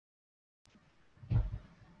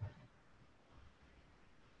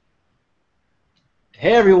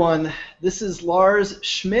Hey everyone, this is Lars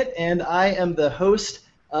Schmidt, and I am the host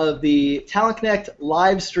of the Talent Connect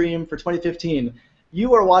live stream for 2015.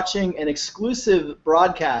 You are watching an exclusive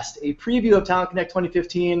broadcast, a preview of Talent Connect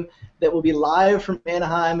 2015 that will be live from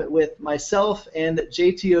Anaheim with myself and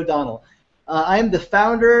JT O'Donnell. I am the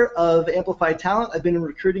founder of Amplified Talent. I've been in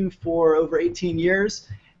recruiting for over 18 years,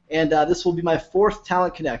 and this will be my fourth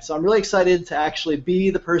Talent Connect. So I'm really excited to actually be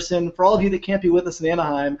the person, for all of you that can't be with us in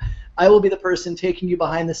Anaheim, I will be the person taking you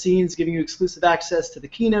behind the scenes, giving you exclusive access to the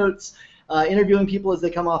keynotes, interviewing people as they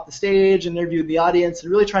come off the stage, and interviewing the audience, and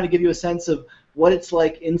really trying to give you a sense of what it's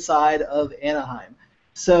like inside of Anaheim.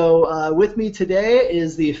 So with me today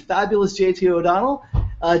is the fabulous JT O'Donnell.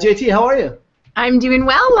 JT, how are you? I'm doing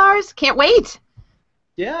well, Lars. Can't wait.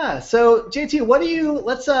 Yeah. So JT, what do you?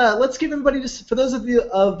 Let's give everybody, just for those of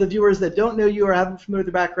the viewers that don't know you or haven't familiar with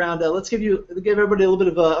your background, let's give everybody a little bit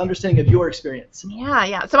of an understanding of your experience.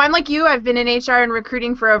 Yeah. So I'm like you. I've been in HR and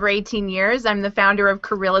recruiting for over 18 years. I'm the founder of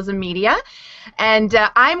Carillism Media, and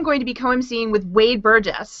I'm going to be co-emceeing with Wade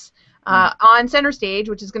Burgess on Center Stage,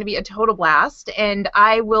 which is going to be a total blast. And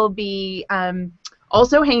I will be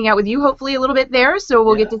also hanging out with you, hopefully, a little bit there, so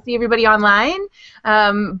we'll get to see everybody online.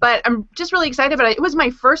 But I'm just really excited about it. It was my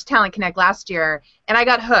first Talent Connect last year, and I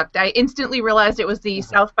got hooked. I instantly realized it was the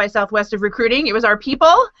South by Southwest of recruiting. It was our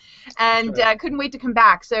people, and I couldn't wait to come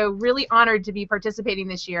back. So really honored to be participating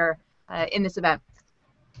this year in this event.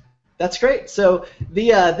 That's great. So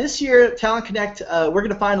this year, Talent Connect, we're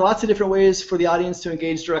going to find lots of different ways for the audience to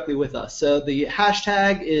engage directly with us. So the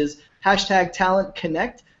hashtag is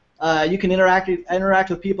 #TalentConnect. You can interact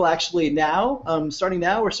with people actually now. Starting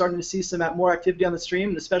now, we're starting to see some more activity on the stream,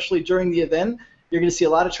 and especially during the event, you're going to see a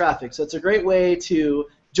lot of traffic. So it's a great way to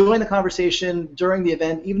join the conversation during the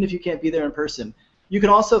event, even if you can't be there in person. You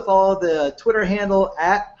can also follow the Twitter handle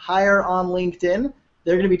 @HireOnLinkedIn.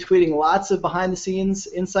 They're going to be tweeting lots of behind-the-scenes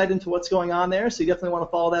insight into what's going on there, so you definitely want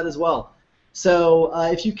to follow that as well. So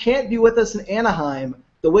if you can't be with us in Anaheim,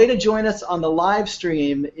 the way to join us on the live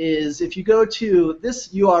stream is if you go to this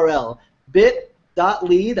URL,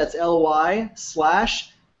 bit.ly, that's L-Y,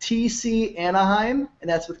 /TC Anaheim, and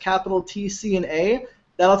that's with capital T-C and A.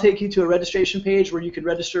 That'll take you to a registration page where you can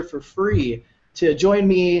register for free to join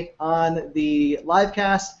me on the live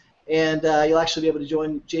cast, and you'll actually be able to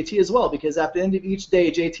join JT as well, because at the end of each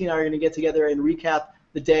day, JT and I are going to get together and recap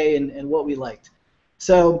the day and what we liked.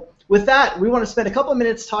 So with that, we want to spend a couple of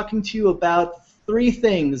minutes talking to you about 3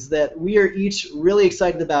 things that we are each really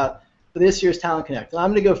excited about for this year's Talent Connect. And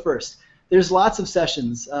I'm going to go first. There's lots of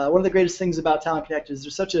sessions. One of the greatest things about Talent Connect is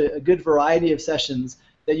there's such a good variety of sessions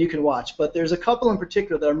that you can watch. But there's a couple in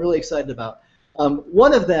particular that I'm really excited about.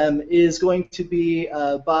 One of them is going to be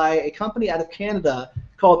by a company out of Canada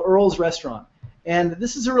called Earl's Restaurant. And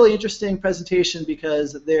this is a really interesting presentation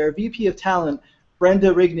because their VP of Talent, Brenda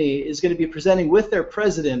Rigney, is going to be presenting with their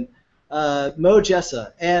president, Mo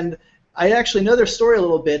Jessa. And I actually know their story a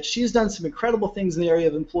little bit. She's done some incredible things in the area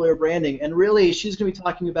of employer branding, and really she's going to be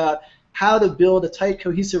talking about how to build a tight,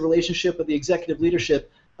 cohesive relationship with the executive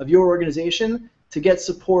leadership of your organization to get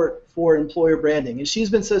support for employer branding. And she's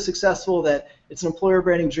been so successful that it's an employer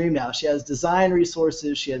branding dream now. She has design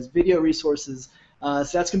resources, she has video resources, so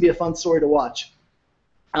that's going to be a fun story to watch.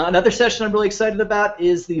 Another session I'm really excited about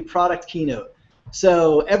is the product keynote.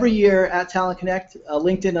 So every year at Talent Connect,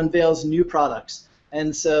 LinkedIn unveils new products.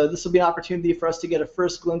 And so this will be an opportunity for us to get a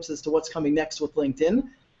first glimpse as to what's coming next with LinkedIn.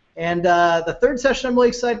 And the third session I'm really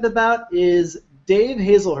excited about is Dave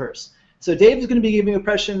Hazelhurst. So Dave is going to be giving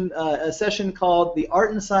a session called The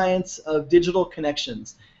Art and Science of Digital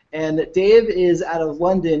Connections. And Dave is out of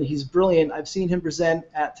London. He's brilliant. I've seen him present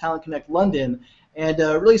at Talent Connect London. And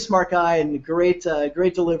a really smart guy and great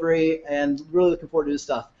delivery, and really looking forward to his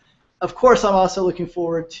stuff. Of course, I'm also looking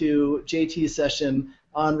forward to JT's session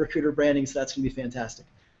on recruiter branding, so that's going to be fantastic.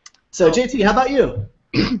 So JT, how about you?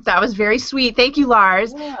 That was very sweet. Thank you,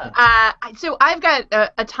 Lars. Yeah. So I've got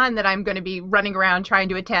a ton that I'm going to be running around trying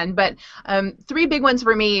to attend, but 3 big ones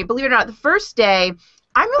for me. Believe it or not, the first day,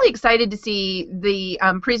 I'm really excited to see the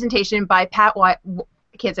presentation by Pat Waiters,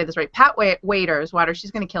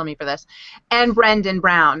 she's going to kill me for this, and Brendan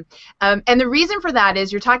Brown. And the reason for that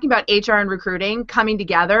is you're talking about HR and recruiting coming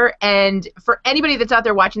together, and for anybody that's out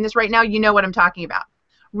there watching this right now, you know what I'm talking about.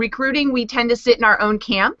 Recruiting, we tend to sit in our own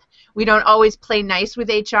camp. We don't always play nice with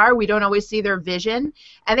HR. We don't always see their vision.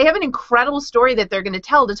 And they have an incredible story that they're going to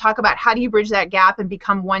tell to talk about how do you bridge that gap and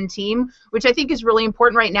become one team, which I think is really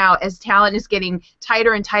important right now as talent is getting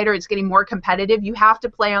tighter and tighter. It's getting more competitive. You have to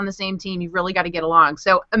play on the same team. You've really got to get along.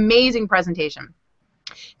 So amazing presentation.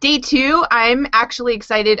 Day two, I'm actually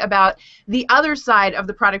excited about the other side of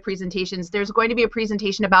the product presentations. There's going to be a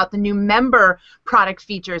presentation about the new member product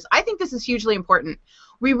features. I think this is hugely important.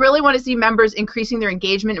 We really want to see members increasing their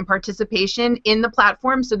engagement and participation in the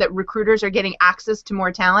platform so that recruiters are getting access to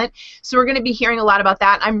more talent. So we're going to be hearing a lot about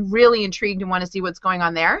that. I'm really intrigued and want to see what's going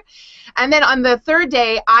on there. And then on the third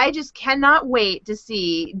day, I just cannot wait to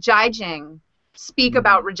see Jai Jing speak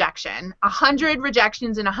about rejection. 100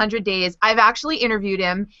 rejections in 100 days. I've actually interviewed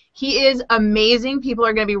him. He is amazing. People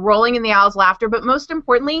are going to be rolling in the aisles laughter, but most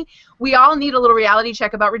importantly, we all need a little reality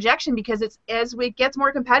check about rejection, because it's, as it gets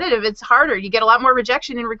more competitive, it's harder. You get a lot more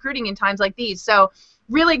rejection in recruiting in times like these. So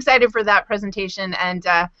really excited for that presentation. And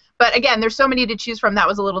but again, there's so many to choose from. That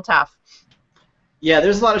was a little tough. Yeah,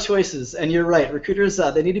 there's a lot of choices, and you're right. Recruiters,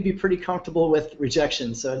 they need to be pretty comfortable with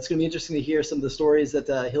rejection. So it's going to be interesting to hear some of the stories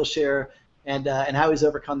that he'll share, and how he's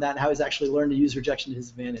overcome that, and how he's actually learned to use rejection to his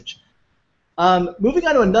advantage. Moving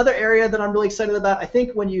on to another area that I'm really excited about, I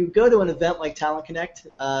think when you go to an event like Talent Connect,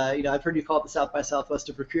 I've heard you call it the South by Southwest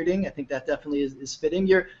of recruiting. I think that definitely is fitting.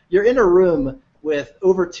 You're in a room with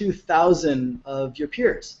over 2,000 of your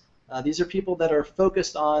peers. These are people that are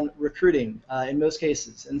focused on recruiting in most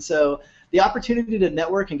cases, and so the opportunity to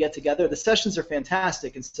network and get together. The sessions are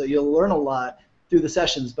fantastic, and so you'll learn a lot through the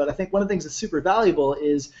sessions, but I think one of the things that's super valuable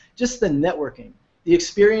is just the networking, the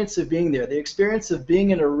experience of being there, the experience of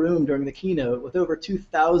being in a room during the keynote with over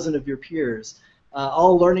 2,000 of your peers,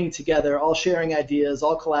 all learning together, all sharing ideas,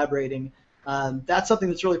 all collaborating. That's something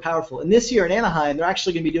that's really powerful. And this year in Anaheim, they're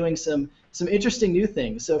actually going to be doing some interesting new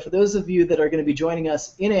things. So for those of you that are going to be joining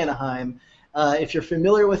us in Anaheim, if you're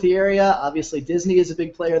familiar with the area, obviously Disney is a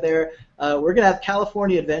big player there. We're going to have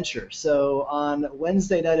California Adventure. So on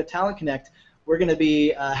Wednesday night of Talent Connect, we're going to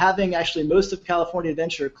be having actually most of California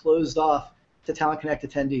Adventure closed off to Talent Connect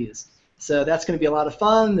attendees. So that's going to be a lot of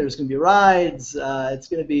fun. There's going to be rides. It's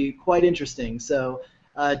going to be quite interesting. So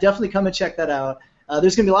definitely come and check that out.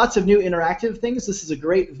 There's going to be lots of new interactive things. This is a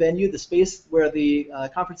great venue. The space where the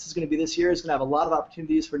conference is going to be this year is going to have a lot of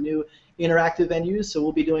opportunities for new interactive venues, so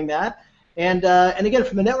we'll be doing that. And again,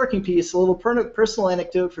 from the networking piece, a little personal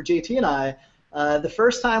anecdote for JT and I. The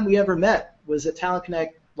first time we ever met was at Talent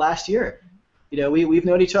Connect last year. We've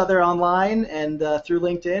known each other online and through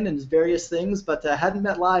LinkedIn and various things, but hadn't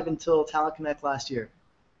met live until Talent Connect last year.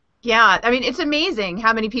 Yeah, I mean, it's amazing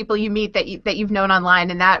how many people you meet that you've known online,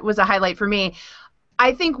 and that was a highlight for me.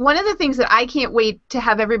 I think one of the things that I can't wait to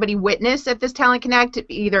have everybody witness at this Talent Connect,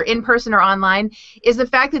 either in person or online, is the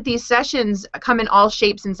fact that these sessions come in all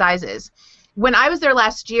shapes and sizes. When I was there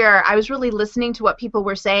last year, I was really listening to what people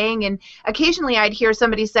were saying, and occasionally I'd hear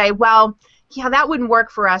somebody say, well, yeah, that wouldn't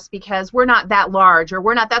work for us because we're not that large, or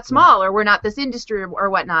we're not that small, or we're not this industry, or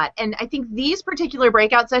whatnot. And I think these particular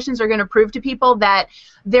breakout sessions are going to prove to people that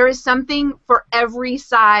there is something for every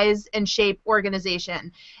size and shape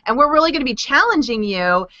organization. And we're really going to be challenging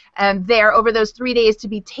you there over those 3 days to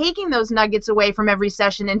be taking those nuggets away from every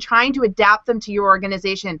session and trying to adapt them to your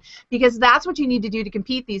organization, because that's what you need to do to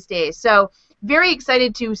compete these days. So very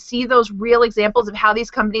excited to see those real examples of how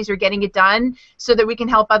these companies are getting it done so that we can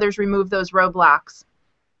help others remove those roadblocks.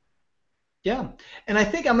 Yeah, and I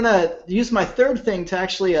think I'm going to use my third thing to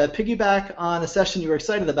actually piggyback on a session you were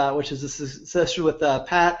excited about, which is this session with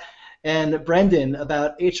Pat and Brendan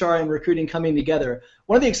about HR and recruiting coming together.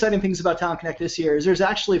 One of the exciting things about Talent Connect this year is there's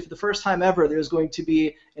actually, for the first time ever, there's going to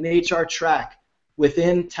be an HR track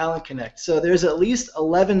within Talent Connect. So there's at least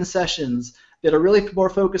 11 sessions that are really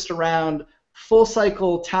more focused around full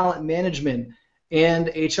cycle talent management and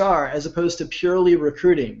HR as opposed to purely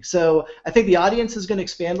recruiting. So I think the audience is going to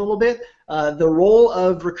expand a little bit. The role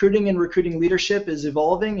of recruiting and recruiting leadership is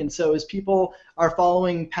evolving, and so as people are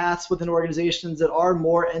following paths within organizations that are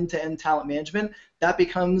more end-to-end talent management, that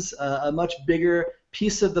becomes a much bigger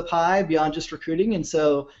piece of the pie beyond just recruiting. And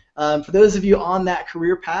so for those of you on that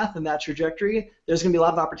career path and that trajectory, there's going to be a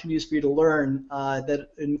lot of opportunities for you to learn that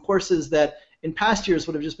in courses that in past years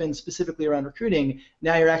would have just been specifically around recruiting.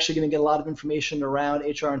 Now you're actually going to get a lot of information around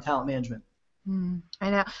HR and talent management.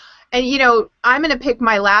 I know. And, I'm going to pick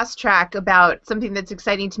my last track about something that's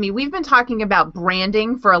exciting to me. We've been talking about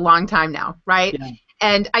branding for a long time now, right? Yeah.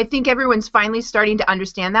 And I think everyone's finally starting to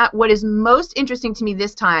understand that. What is most interesting to me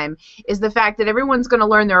this time is the fact that everyone's going to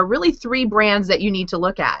learn there are really 3 brands that you need to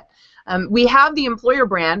look at. We have the employer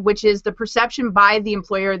brand, which is the perception by the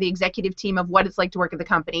employer, the executive team, of what it's like to work at the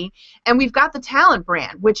company. And we've got the talent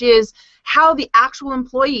brand, which is how the actual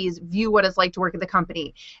employees view what it's like to work at the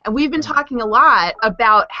company. And we've been talking a lot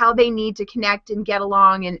about how they need to connect and get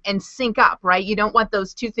along and sync up, right? You don't want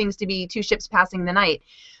those 2 things to be 2 ships passing the night.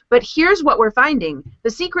 But here's what we're finding. The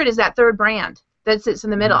secret is that 3rd brand that sits in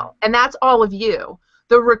the middle, and that's all of you.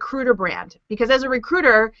 the recruiter brand. Because as a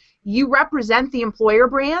recruiter, you represent the employer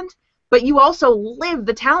brand, but you also live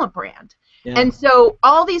the talent brand. Yeah. And so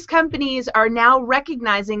all these companies are now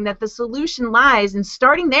recognizing that the solution lies in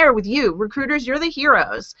starting there with you. Recruiters, you're the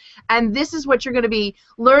heroes. And this is what you're going to be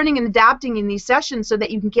learning and adapting in these sessions so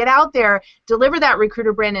that you can get out there, deliver that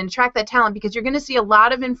recruiter brand, and attract that talent, because you're going to see a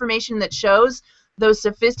lot of information that shows those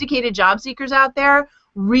sophisticated job seekers out there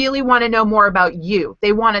really want to know more about you.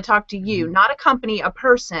 They want to talk to you, not a company, a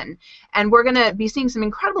person. And we're going to be seeing some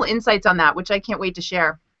incredible insights on that, which I can't wait to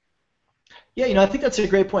share. Yeah, I think that's a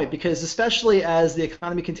great point, because especially as the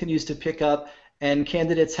economy continues to pick up and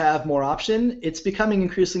candidates have more option, it's becoming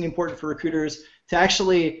increasingly important for recruiters to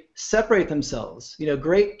actually separate themselves.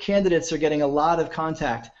 Great candidates are getting a lot of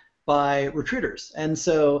contact by recruiters, and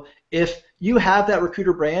so if you have that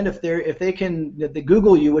recruiter brand, if they can they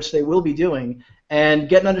Google you, which they will be doing, and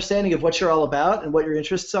get an understanding of what you're all about and what your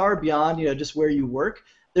interests are beyond just where you work,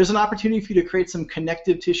 there's an opportunity for you to create some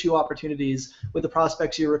connective tissue opportunities with the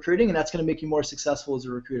prospects you're recruiting, and that's going to make you more successful as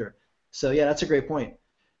a recruiter. So yeah, that's a great point.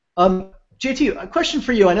 JT, a question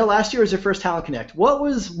for you. I know last year was your first Talent Connect. What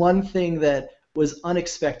was one thing that was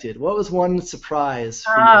unexpected? What was one surprise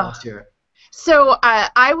for you last year? So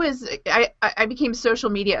I became social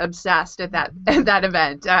media obsessed at that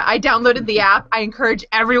event. I downloaded the app. I encourage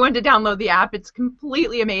everyone to download the app. It's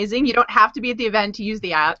completely amazing. You don't have to be at the event to use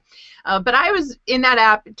the app. But I was in that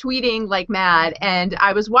app tweeting like mad, and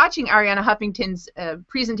I was watching Arianna Huffington's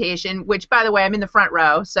presentation, which, by the way, I'm in the front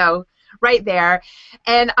row, so right there.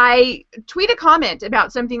 And I tweet a comment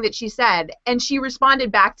about something that she said, and she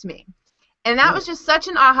responded back to me. And that was just such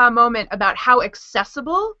an aha moment about how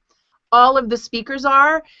accessible all of the speakers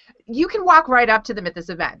are. You can walk right up to them at this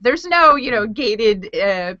event. There's no, gated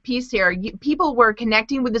piece here. People were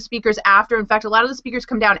connecting with the speakers after. In fact, a lot of the speakers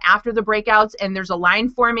come down after the breakouts, and there's a line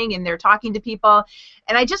forming, and they're talking to people.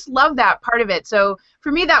 And I just love that part of it. So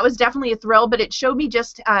for me, that was definitely a thrill, but it showed me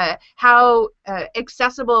just how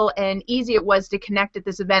accessible and easy it was to connect at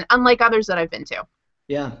this event, unlike others that I've been to.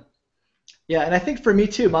 Yeah. Yeah, and I think for me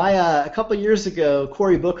too, a couple of years ago,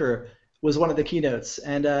 Cory Booker was one of the keynotes,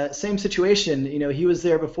 and same situation. He was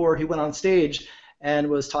there before he went on stage and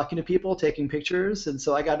was talking to people, taking pictures, and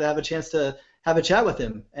so I got to have a chance to have a chat with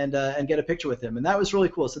him and get a picture with him, and that was really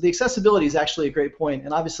cool. So the accessibility is actually a great point,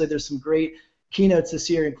 and obviously there's some great keynotes this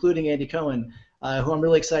year, including Andy Cohen, who I'm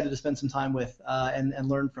really excited to spend some time with and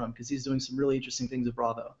learn from, because he's doing some really interesting things at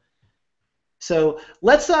Bravo. So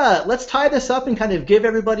let's tie this up and kind of give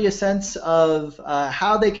everybody a sense of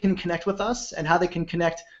how they can connect with us and how they can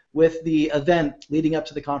connect with the event leading up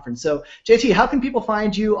to the conference. So JT, how can people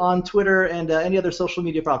find you on Twitter and any other social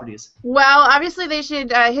media properties? Well, obviously they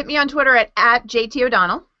should hit me on Twitter at JT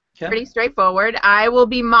O'Donnell. Okay. Pretty straightforward. I will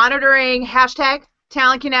be monitoring hashtag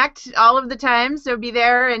Talent Connect all of the time, so be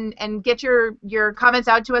there and get your comments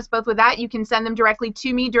out to us both with that. You can send them directly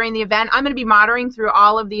to me during the event. I'm going to be monitoring through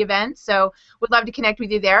all of the events, so would love to connect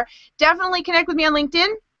with you there. Definitely connect with me on LinkedIn.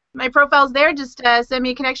 My profile's there. Just send me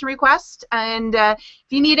a connection request. And if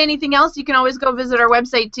you need anything else, you can always go visit our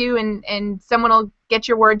website too, and someone will get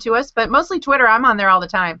your word to us. But mostly Twitter. I'm on there all the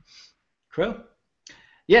time. Cool.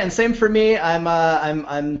 Yeah, and same for me.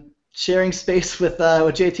 I'm sharing space with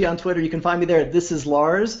JT on Twitter. You can find me there. This is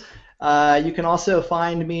Lars. You can also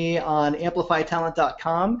find me on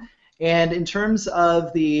amplifytalent.com. And in terms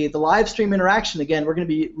of the live stream interaction, again, we're going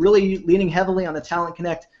to be really leaning heavily on the Talent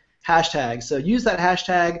Connect hashtag. So use that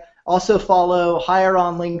hashtag. Also follow Hire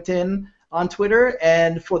on LinkedIn on Twitter.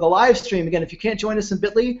 And for the live stream, again, if you can't join us in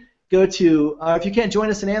Bitly, go to, if you can't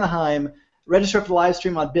join us in Anaheim, register for the live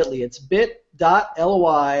stream on Bitly. It's bit.ly/TC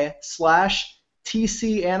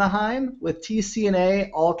Anaheim with TC and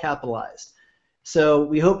A all capitalized. So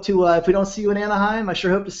we hope to, if we don't see you in Anaheim, I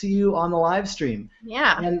sure hope to see you on the live stream.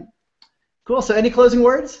 Yeah. And cool. So any closing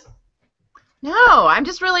words? No, I'm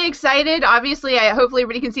just really excited. Obviously, hopefully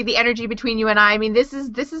everybody can see the energy between you and I. I mean, this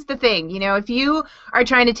is the thing. If you are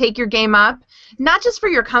trying to take your game up, not just for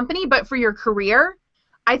your company, but for your career,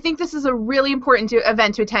 I think this is a really important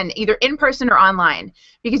event to attend, either in person or online,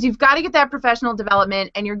 because you've got to get that professional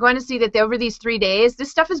development, and you're going to see that over these 3 days,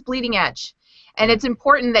 this stuff is bleeding edge. And it's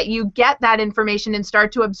important that you get that information and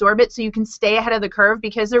start to absorb it so you can stay ahead of the curve,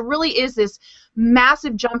 because there really is this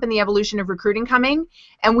massive jump in the evolution of recruiting coming,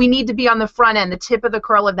 and we need to be on the front end, the tip of the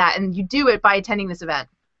curl of that, and you do it by attending this event.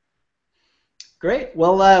 Great.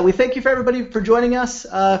 Well, we thank you for everybody for joining us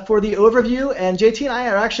for the overview, and JT and I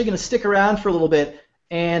are actually going to stick around for a little bit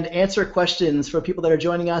and answer questions for people that are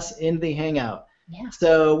joining us in the Hangout. Yeah.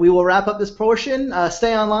 So we will wrap up this portion.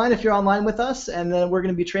 Stay online if you're online with us, and then we're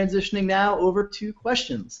going to be transitioning now over to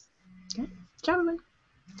questions. Okay. Gentlemen.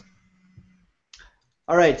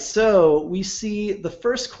 All right, so we see the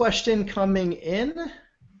first question coming in.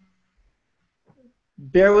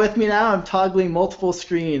 Bear with me now. I'm toggling multiple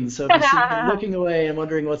screens, so if you see me looking away and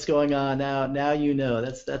wondering what's going on, now you know.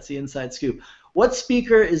 That's the inside scoop. What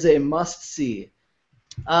speaker is a must-see?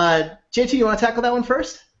 JT, you want to tackle that one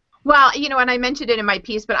first? Well, and I mentioned it in my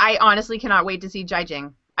piece, but I honestly cannot wait to see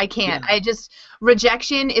Jing. I can't. Yeah.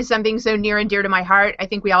 Rejection is something so near and dear to my heart. I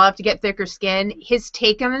think we all have to get thicker skin. His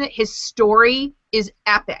take on it, his story is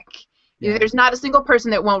epic. Yeah. There's not a single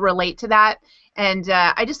person that won't relate to that, and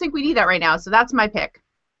I just think we need that right now, so that's my pick.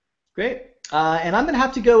 Great. And I'm going to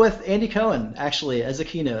have to go with Andy Cohen, actually, as a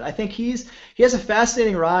keynote. I think he has a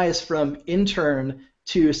fascinating rise from intern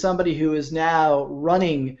to somebody who is now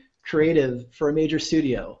running creative for a major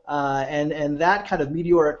studio. And that kind of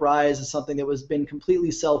meteoric rise is something that was been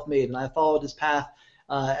completely self-made, and I followed his path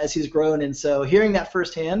as he's grown. And so hearing that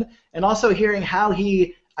firsthand, and also hearing how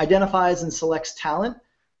he identifies and selects talent,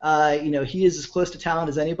 he is as close to talent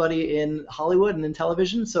as anybody in Hollywood and in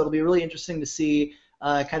television, so it'll be really interesting to see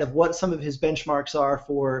kind of what some of his benchmarks are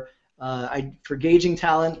for gauging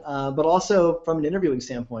talent, but also from an interviewing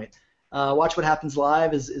standpoint. Watch What Happens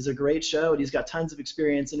Live is a great show, and he's got tons of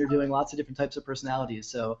experience interviewing lots of different types of personalities,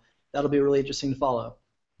 so that'll be really interesting to follow.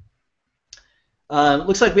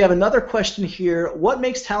 Looks like we have another question here. What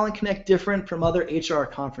makes Talent Connect different from other HR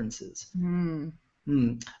conferences?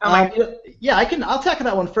 Yeah, I'll tackle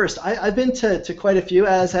that one first. I've been to quite a few,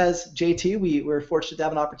 as has JT. We're fortunate to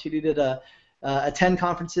have an opportunity to attend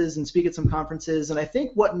conferences and speak at some conferences, and I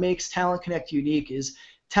think what makes Talent Connect unique is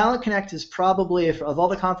Talent Connect is probably, of all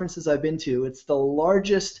the conferences I've been to, it's the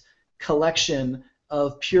largest collection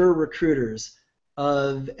of pure recruiters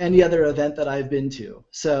of any other event that I've been to.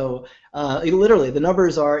 So literally, the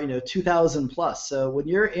numbers are 2,000 plus. So when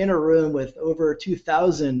you're in a room with over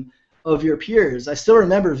 2,000 of your peers, I still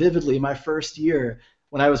remember vividly my first year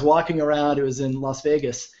when I was walking around. It was in Las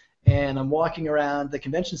Vegas, and I'm walking around the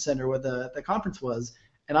convention center where the conference was,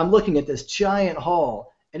 and I'm looking at this giant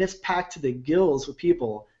hall, and it's packed to the gills with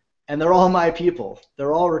people, and they're all my people.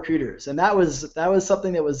 They're all recruiters, and that was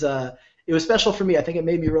something that was it was special for me. I think it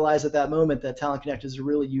made me realize at that moment that Talent Connect is a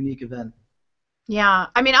really unique event. Yeah,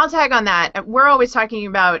 I mean, I'll tag on that. We're always talking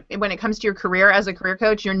about, when it comes to your career as a career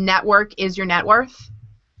coach, your network is your net worth,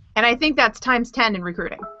 and I think that's times 10 in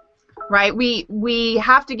recruiting. Right? We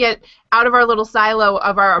have to get out of our little silo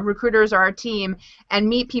of our recruiters or our team and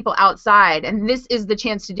meet people outside, and this is the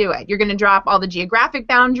chance to do it. You're going to drop all the geographic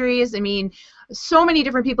boundaries. I mean, so many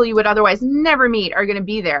different people you would otherwise never meet are going to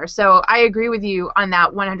be there. So I agree with you on that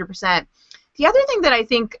 100%. The other thing that I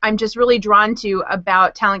think I'm just really drawn to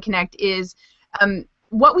about Talent Connect is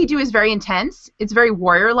what we do is very intense. It's very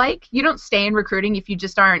warrior-like. You don't stay in recruiting if you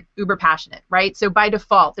just aren't uber passionate, right? So by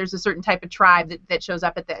default, there's a certain type of tribe that shows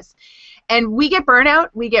up at this. And we get burnout,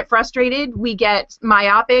 we get frustrated, we get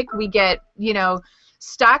myopic, we get,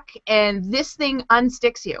 stuck, and this thing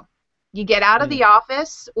unsticks you. You get out of the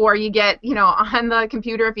office, or you get, on the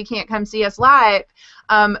computer if you can't come see us live,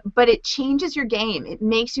 but it changes your game. It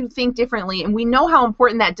makes you think differently, and we know how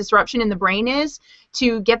important that disruption in the brain is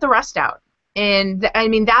to get the rust out. And I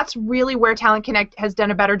mean, that's really where Talent Connect has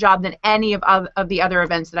done a better job than any of the other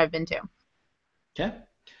events that I've been to. Okay.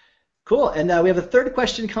 Cool. And we have a third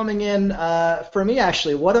question coming in for me,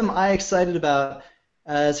 actually. What am I excited about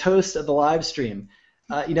as host of the live stream?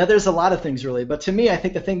 There's a lot of things, really. But to me, I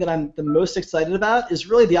think the thing that I'm the most excited about is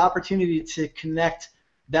really the opportunity to connect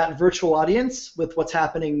that virtual audience with what's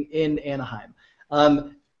happening in Anaheim.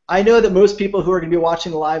 I know that most people who are going to be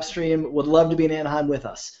watching the live stream would love to be in Anaheim with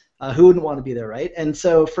us. Who wouldn't want to be there, right? And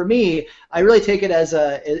so for me, I really take it as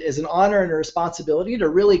an honor and a responsibility to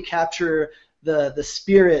really capture the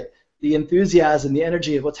spirit, the enthusiasm, the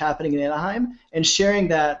energy of what's happening in Anaheim, and sharing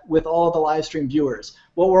that with all of the live stream viewers.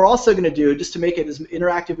 What we're also going to do, just to make it as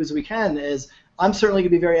interactive as we can, is I'm certainly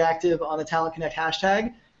going to be very active on the Talent Connect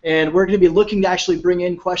hashtag, and we're going to be looking to actually bring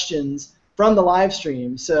in questions from the live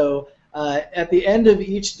stream. So at the end of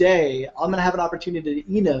each day, I'm going to have an opportunity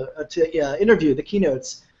to interview the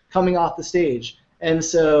keynotes coming off the stage. And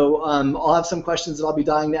so I'll have some questions that I'll be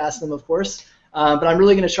dying to ask them, of course. But I'm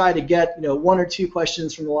really going to try to get one or two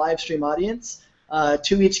questions from the live stream audience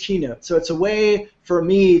to each keynote. So it's a way for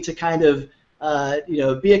me to kind of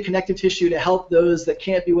be a connective tissue to help those that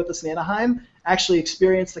can't be with us in Anaheim actually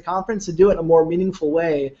experience the conference and do it in a more meaningful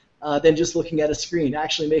way than just looking at a screen,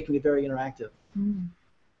 actually making it very interactive. Mm.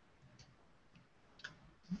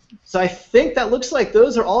 So I think that looks like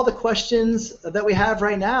those are all the questions that we have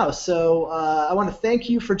right now. So I want to thank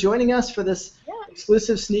you for joining us for this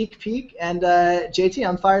exclusive sneak peek. And JT,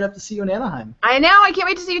 I'm fired up to see you in Anaheim. I know. I can't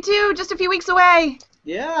wait to see you too. Just a few weeks away.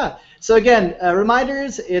 Yeah. So again,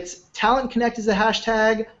 reminders, it's Talent Connect is a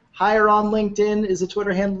hashtag. Hire on LinkedIn is a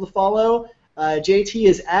Twitter handle to follow. JT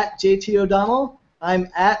is at JT O'Donnell. I'm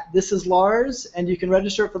at This Is Lars, and you can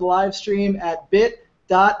register for the live stream at bit.ly/TC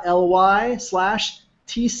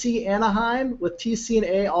Anaheim with TC and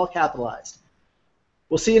A all capitalized.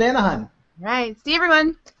 We'll see you in Anaheim. Right. See you,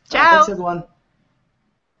 everyone. All right, thanks Ciao. everyone.